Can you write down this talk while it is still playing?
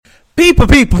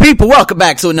People, welcome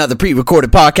back to another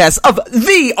pre-recorded podcast of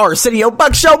the Arsenio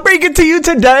Buck Show, bringing to you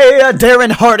today a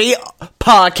Darren Hardy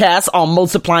podcast on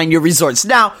multiplying your results.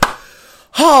 Now,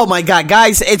 oh my God,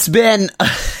 guys, it's been,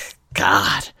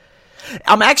 God,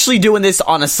 I'm actually doing this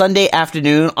on a Sunday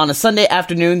afternoon,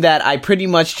 that I pretty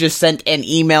much just sent an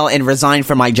email and resigned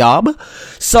from my job.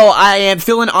 So I am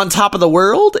feeling on top of the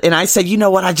world, and I said, you know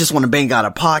what, I just want to bang out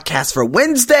a podcast for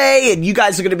Wednesday, and you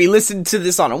guys are going to be listening to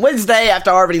this on a Wednesday after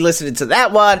already listening to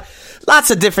that one.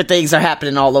 Lots of different things are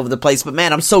happening all over the place, but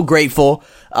man, I'm so grateful.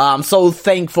 I'm so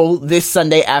thankful this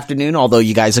Sunday afternoon, although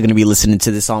you guys are going to be listening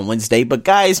to this on Wednesday. But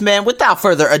guys, man, without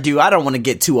further ado, I don't want to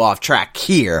get too off track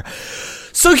here.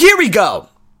 So here we go.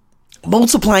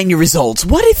 Multiplying your results.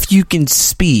 What if you can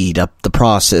speed up the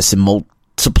process and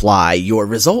multiply your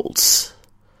results?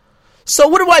 So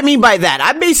what do I mean by that?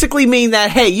 I basically mean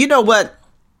that, hey, you know what?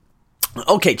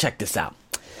 Okay, check this out.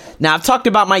 Now, I've talked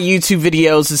about my YouTube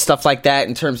videos and stuff like that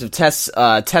in terms of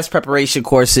test preparation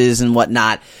courses and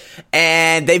whatnot,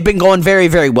 and they've been going very,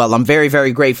 very well. I'm very,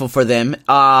 very grateful for them.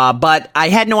 But I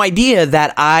had no idea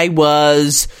that I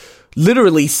was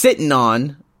literally sitting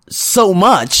on so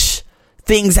much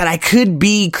things that I could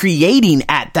be creating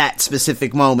at that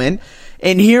specific moment.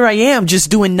 And here I am just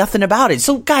doing nothing about it.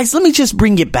 So guys, let me just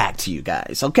bring it back to you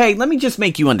guys. Okay. Let me just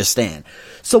make you understand.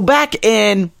 So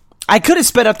I could have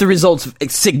sped up the results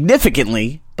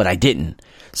significantly, but I didn't.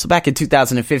 So back in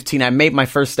 2015, I made my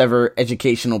first ever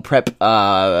educational prep,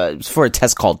 for a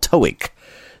test called TOEIC.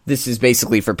 This is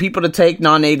basically for people to take,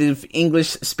 non-native English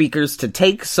speakers to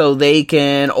take, so they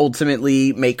can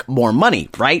ultimately make more money,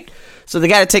 right? So they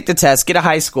got to take the test, get a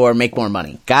high score, make more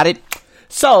money. Got it?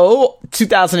 So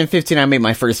 2015, I made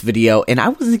my first video, and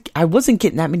I wasn't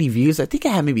getting that many views. I think I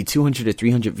had maybe 200 to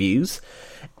 300 views,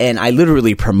 and I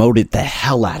literally promoted the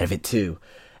hell out of it too.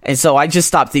 And so I just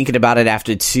stopped thinking about it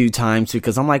after 2 times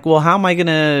because I'm like, well, how am I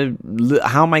gonna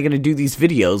do these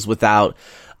videos without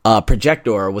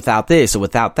projector, or without this or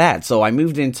without that? So I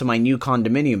moved into my new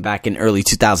condominium back in early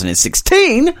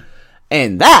 2016,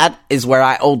 and that is where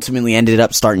I ultimately ended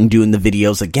up starting doing the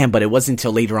videos again. But it wasn't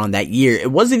until later on that year.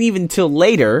 It wasn't even until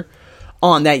later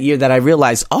on that year that I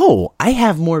realized, oh, I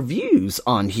have more views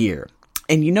on here.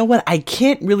 And you know what? I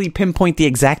can't really pinpoint the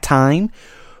exact time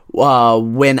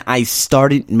when I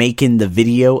started making the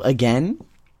video again.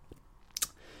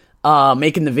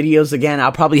 Making the videos again,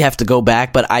 I'll probably have to go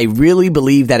back, but I really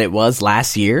believe that it was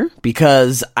last year,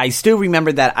 because I still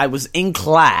remember that I was in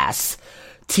class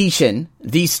teaching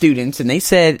these students, and they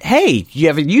said, hey, you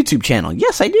have a YouTube channel?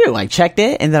 Yes, I do. I checked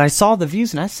it, and then I saw the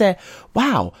views, and I said,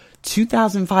 wow,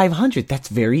 2,500, that's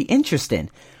very interesting.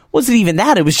 Wasn't even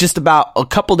that, it was just about a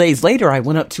couple days later, I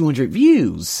went up 200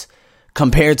 views,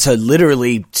 compared to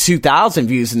literally 2,000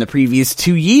 views in the previous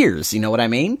 2 years, you know what I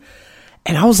mean?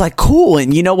 And I was like, cool.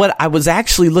 And you know what? I was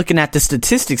actually looking at the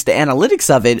statistics, the analytics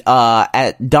of it,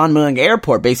 at Don Mueang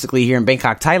Airport, basically here in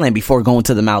Bangkok, Thailand, before going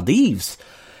to the Maldives.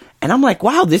 And I'm like,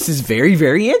 wow, this is very,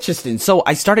 very interesting. So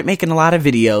I started making a lot of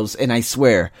videos, and I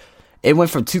swear it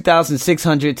went from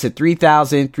 2,600 to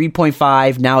 3,000,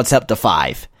 3.5. Now it's up to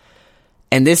 5.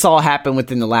 And this all happened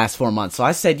within the last 4 months. So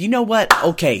I said, you know what?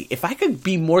 Okay, if I could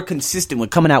be more consistent with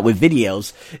coming out with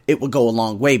videos, it would go a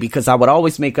long way, because I would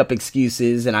always make up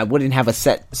excuses, and I wouldn't have a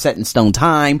set in stone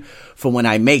time for when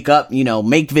I make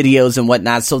videos and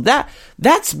whatnot. So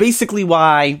that's basically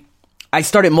why I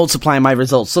started multiplying my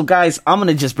results. So guys, I'm going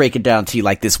to just break it down to you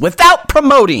like this without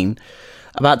promoting.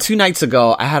 About 2 nights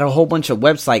ago, I had a whole bunch of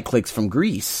website clicks from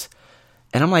Greece.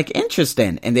 And I'm like,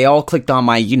 interesting. And they all clicked on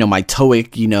my, my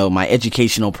TOEIC, my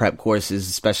educational prep courses,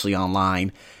 especially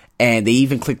online. And they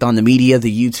even clicked on the media,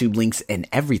 the YouTube links, and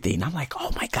everything. I'm like,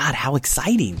 oh my God, how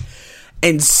exciting.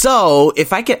 And so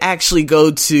if I could actually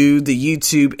go to the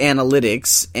YouTube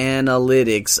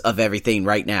analytics of everything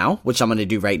right now, which I'm going to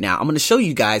do right now, I'm going to show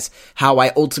you guys how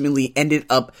I ultimately ended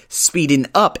up speeding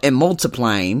up and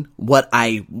multiplying what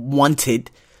I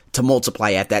wanted to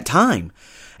multiply at that time.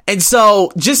 And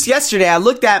so just yesterday, I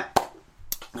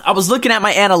was looking at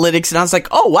my analytics, and I was like,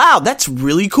 oh, wow, that's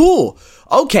really cool.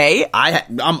 Okay,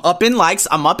 I'm up in likes,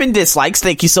 I'm up in dislikes.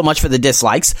 Thank you so much for the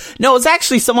dislikes. No, it's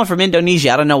actually someone from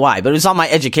Indonesia. I don't know why, but it was on my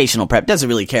educational prep. Doesn't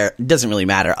really care. Doesn't really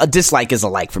matter. A dislike is a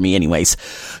like for me anyways.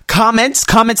 Comments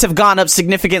have gone up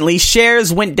significantly.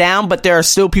 Shares went down, but there are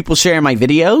still people sharing my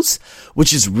videos,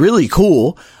 which is really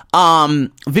cool.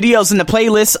 Videos in the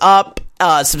playlist up.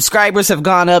 Subscribers have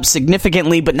gone up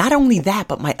significantly, but not only that,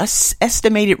 but my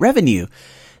estimated revenue.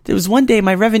 There was one day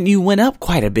my revenue went up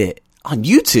quite a bit on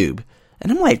YouTube.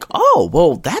 And I'm like, oh,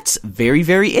 well, that's very,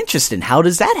 very interesting. How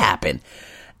does that happen?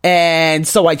 And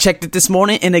so I checked it this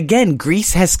morning, and again,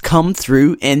 Greece has come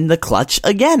through in the clutch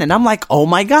again. And I'm like, oh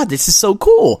my God, this is so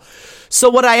cool. So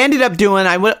what I ended up doing,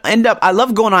 I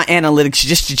love going on analytics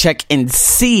just to check and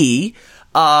see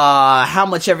how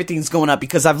much everything's going up,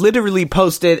 because I've literally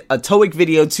posted a TOEIC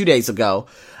video 2 days ago.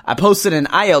 I posted an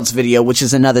IELTS video, which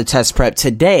is another test prep,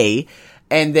 today.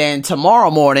 And then tomorrow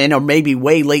morning, or maybe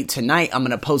way late tonight, I'm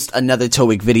going to post another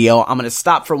TOEIC video. I'm going to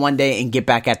stop for one day and get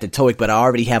back at the TOEIC, but I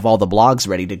already have all the blogs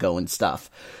ready to go and stuff.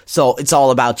 So it's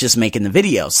all about just making the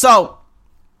video. So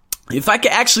if I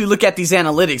could actually look at these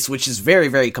analytics, which is very,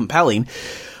 very compelling,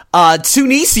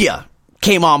 Tunisia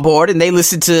came on board and they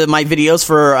listened to my videos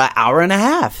for an hour and a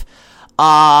half.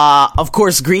 Of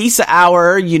course, Greece, an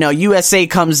hour, USA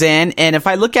comes in. And if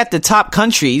I look at the top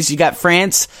countries, you got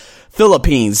France,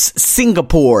 Philippines,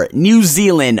 Singapore, New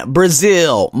Zealand,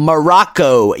 Brazil,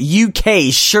 Morocco,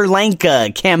 UK, Sri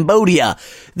Lanka, Cambodia.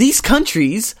 These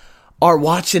countries are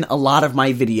watching a lot of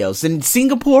my videos. And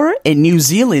Singapore and New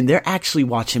Zealand, they're actually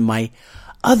watching my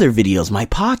other videos, my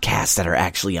podcasts that are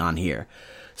actually on here.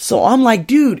 So I'm like,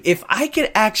 dude, if I could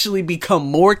actually become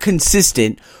more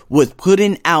consistent with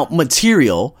putting out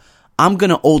material, I'm going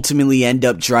to ultimately end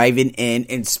up driving in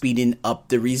and speeding up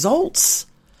the results.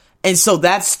 And so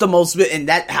that's the most, and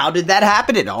how did that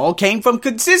happen? It all came from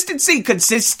consistency.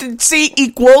 Consistency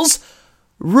equals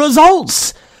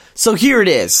results. So here it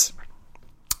is.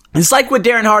 It's like what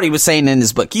Darren Hardy was saying in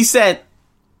his book. He said,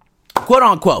 quote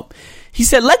unquote, he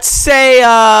said, let's say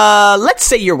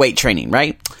you're weight training,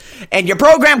 right? And your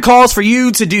program calls for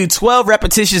you to do 12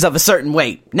 repetitions of a certain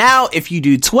weight. Now, if you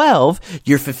do 12,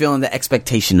 you're fulfilling the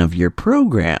expectation of your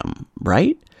program,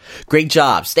 right? Great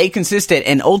job. Stay consistent,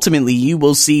 and ultimately you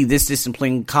will see this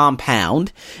discipline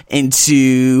compound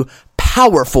into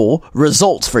powerful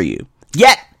results for you.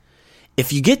 Yet,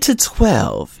 if you get to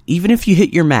 12, even if you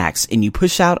hit your max and you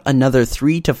push out another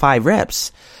 3 to 5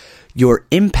 reps, your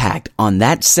impact on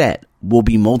that set will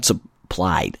be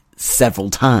multiplied several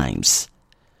times.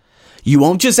 You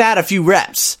won't just add a few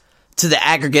reps to the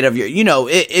aggregate of your,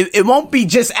 it won't be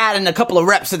just adding a couple of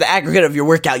reps to the aggregate of your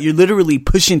workout. You're literally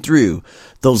pushing through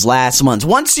those last months.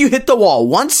 Once you hit the wall,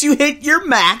 once you hit your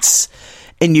max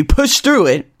and you push through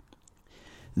it,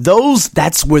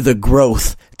 that's where the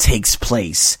growth takes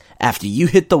place. After you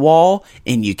hit the wall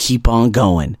and you keep on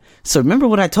going. So remember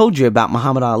what I told you about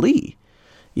Muhammad Ali.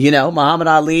 Muhammad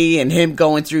Ali and him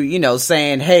going through,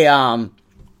 saying, hey,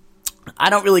 I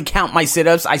don't really count my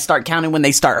sit-ups. I start counting when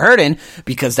they start hurting,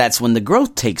 because that's when the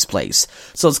growth takes place.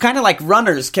 So it's kind of like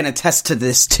runners can attest to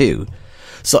this too.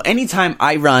 So anytime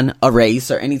I run a race,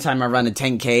 or anytime I run a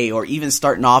 10K, or even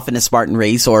starting off in a Spartan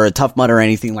race or a Tough Mudder or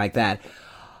anything like that,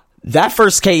 that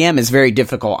first KM is very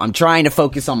difficult. I'm trying to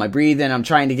focus on my breathing. I'm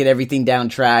trying to get everything down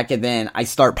track, and then I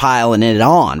start piling it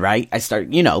on, right? I start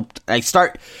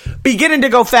beginning to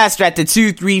go faster at the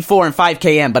 2, 3, 4, and 5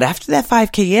 KM. But after that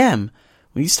 5 KM,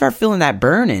 when you start feeling that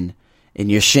burning in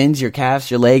your shins, your calves,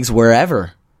 your legs,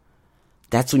 wherever,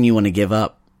 that's when you want to give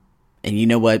up. And you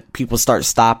know what? People start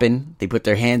stopping. They put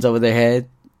their hands over their head.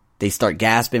 They start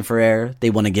gasping for air. They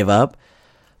want to give up.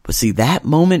 But see, that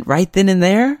moment right then and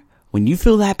there, when you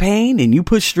feel that pain and you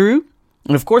push through,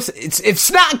 and of course,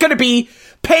 it's not going to be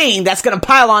pain that's going to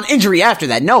pile on injury after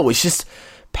that. No, it's just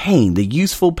pain, the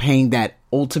useful pain that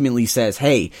ultimately says,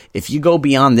 hey, if you go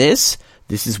beyond this,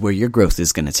 this is where your growth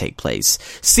is going to take place.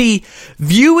 See,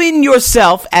 viewing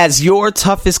yourself as your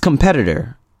toughest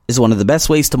competitor is one of the best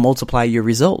ways to multiply your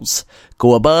results.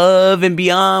 Go above and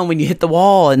beyond when you hit the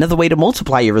wall. Another way to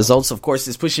multiply your results, of course,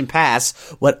 is pushing past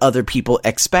what other people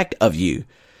expect of you.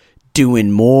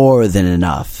 Doing more than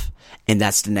enough. And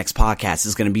that's the next podcast,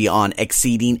 is going to be on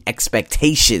exceeding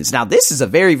expectations. Now, this is a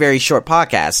very, very short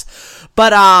podcast,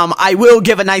 but I will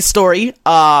give a nice story.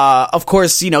 Of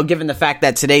course, given the fact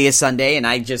that today is Sunday and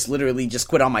I just literally just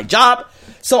quit on my job.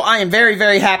 So I am very,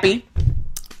 very happy.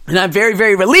 And I'm very,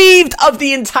 very relieved of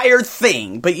the entire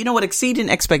thing. But you know what? Exceeding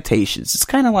expectations. It's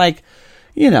kind of like,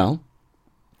 when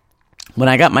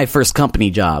I got my first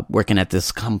company job working at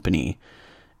this company,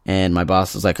 and my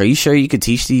boss was like, are you sure you could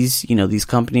teach these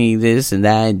company this and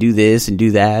that and do this and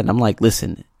do that? And I'm like,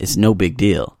 listen, it's no big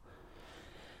deal.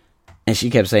 And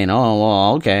she kept saying, oh,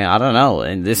 well, okay, I don't know,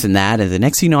 and this and that. And the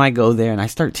next thing you know, I go there and I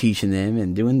start teaching them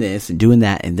and doing this and doing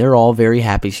that. And they're all very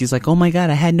happy. She's like, oh my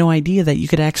God, I had no idea that you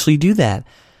could actually do that.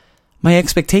 My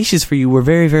expectations for you were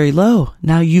very, very low.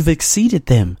 Now you've exceeded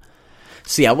them.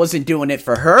 See, I wasn't doing it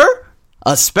for her,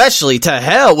 especially to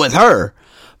hell with her.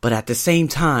 But at the same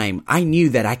time, I knew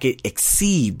that I could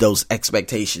exceed those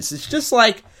expectations. It's just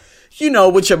like,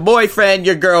 with your boyfriend,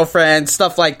 your girlfriend,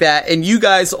 stuff like that. And you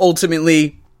guys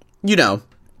ultimately, you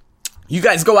you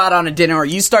guys go out on a dinner or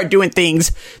you start doing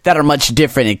things that are much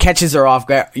different. It catches her off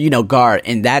guard.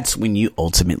 And that's when you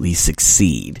ultimately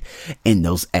succeed in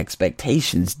those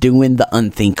expectations, doing the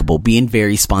unthinkable, being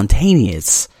very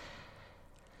spontaneous.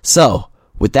 So,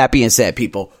 with that being said,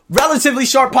 people, relatively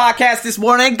short podcast this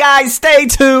morning. Guys, stay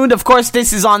tuned. Of course,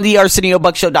 this is on the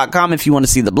ArsenioBuckShow.com if you want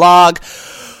to see the blog.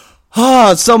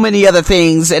 Oh, so many other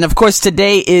things. And of course,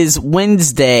 today is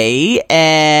Wednesday.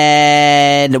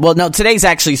 And, well, no, today's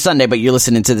actually Sunday, but you're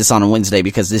listening to this on a Wednesday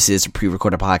because this is a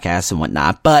pre-recorded podcast and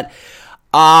whatnot. But,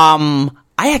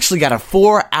 I actually got a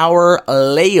 4-hour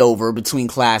layover between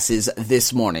classes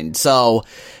this morning. So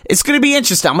it's going to be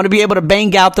interesting. I'm going to be able to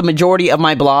bang out the majority of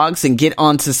my blogs and get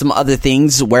onto some other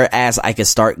things, whereas I can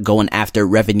start going after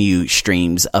revenue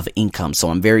streams of income. So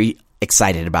I'm very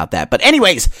excited about that. But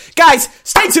anyways, guys,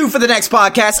 stay tuned for the next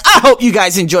podcast. I hope you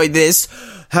guys enjoyed this.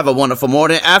 Have a wonderful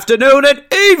morning, afternoon, and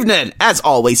evening. As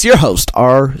always, your host,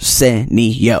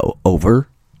 Arsenio, over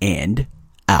and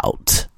out.